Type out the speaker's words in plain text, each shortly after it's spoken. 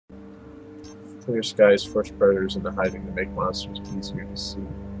Clear skies force predators into hiding to make monsters easier to see.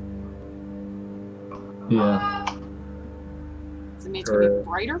 Yeah. Does it mean it's going to be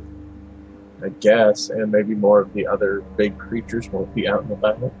brighter? I guess, and maybe more of the other big creatures won't be out and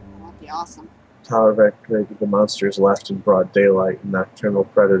about. That'd be awesome. Tower evacuated, the monsters left in broad daylight, and nocturnal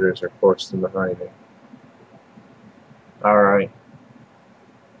predators are forced into hiding. Alright.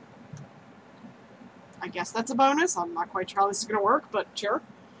 I guess that's a bonus. I'm not quite sure how this is going to work, but sure.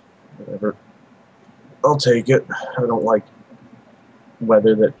 Whatever. I'll take it. I don't like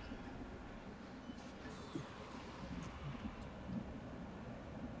weather that...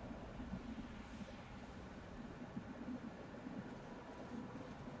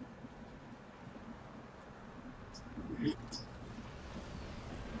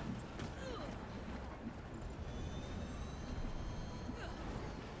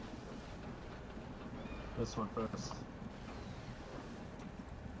 This one first.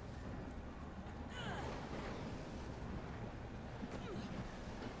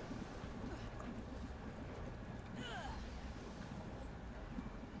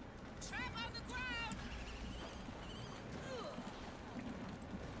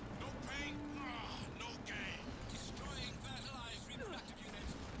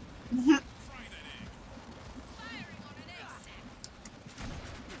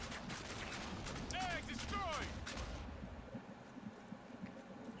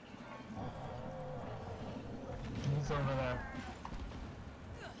 He's over there.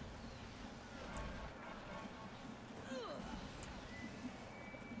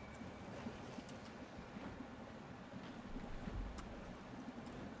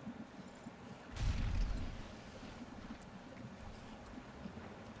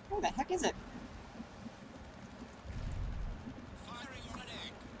 Where the heck is it?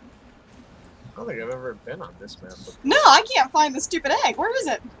 I don't think I've ever been on this map before. No, I can't find the stupid egg. Where is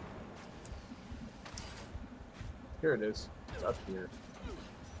it? Here it is. It's up here.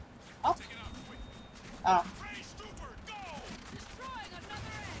 Oh. Oh.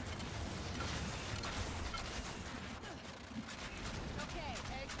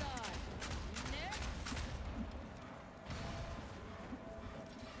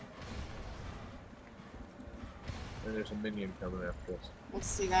 And there's a minion coming after us. Let's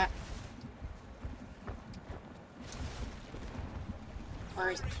see that. Where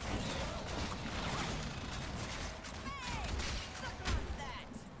is it?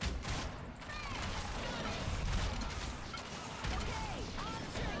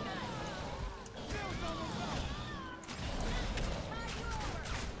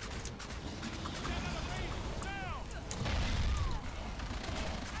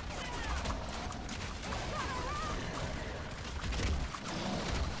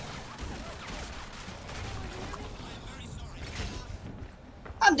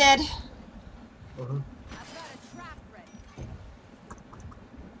 I'm dead. Uh-huh.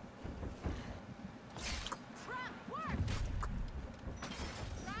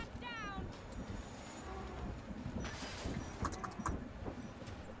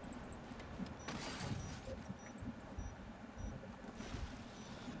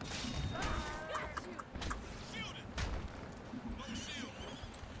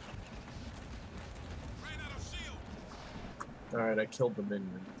 Alright, I killed the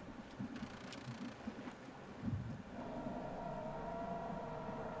minion.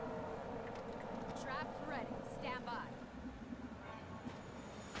 Trap ready. Stand by.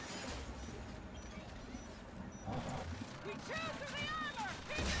 We chew through the armor!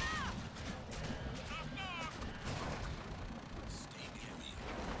 Keep it up!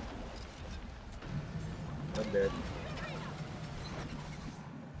 I'm dead.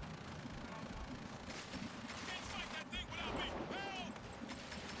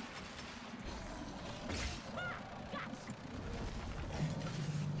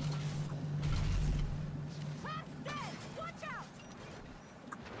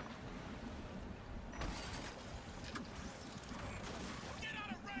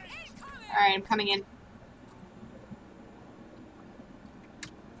 Alright, I'm coming in.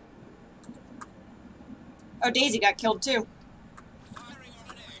 Oh, Daisy got killed too.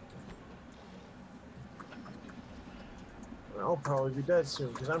 I'll probably be dead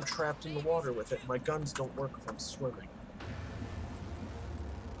soon because I'm trapped in the water with it. My guns don't work if I'm swimming.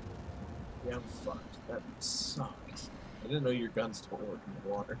 Yeah, I'm fucked. That sucks. I didn't know your guns don't work in the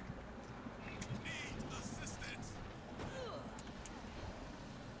water.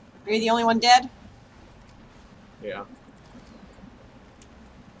 Are you the only one dead? Yeah.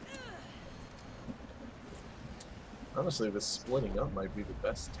 Honestly, this splitting up might be the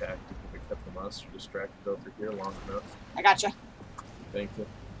best tactic if it kept the monster distracted over here long enough. I gotcha. Thank you.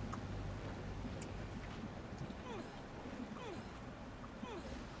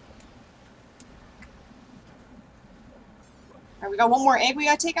 Alright, we got one more egg we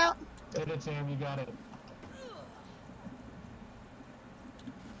gotta take out. Hit it, Sam. You got it.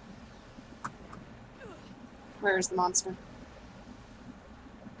 Where is the monster?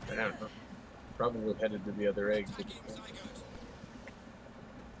 I don't know. Probably headed to the other egg.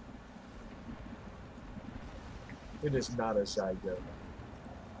 It is not a zygote.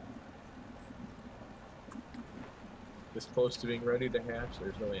 This close to being ready to hatch,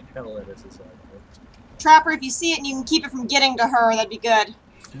 there's no way in hell that is a zygote. Trapper, if you see it and you can keep it from getting to her, that'd be good.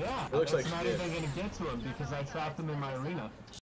 Yeah, It looks it's like not she even did. gonna get to him because I trapped him in my arena.